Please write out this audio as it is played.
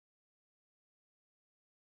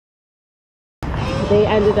they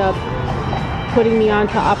ended up putting me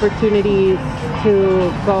onto opportunities to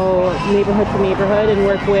go neighborhood to neighborhood and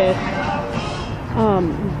work with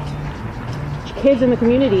kids in the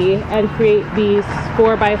community and create these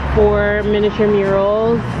 4x4 miniature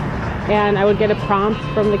murals. And I would get a prompt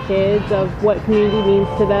from the kids of what community means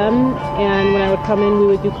to them. And when I would come in, we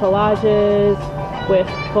would do collages with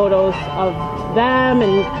photos of them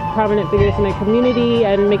and prominent figures in my community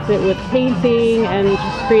and mix it with painting and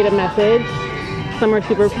just create a message. Some are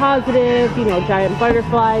super positive, you know, giant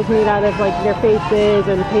butterflies made out of like their faces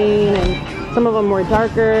and paint, and some of them were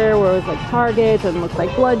darker where it was like targets and looked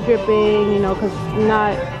like blood dripping, you know, because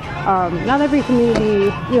not every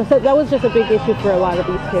community, you know, so that was just a big issue for a lot of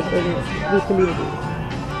these kids in these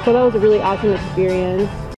communities. So that was a really awesome experience.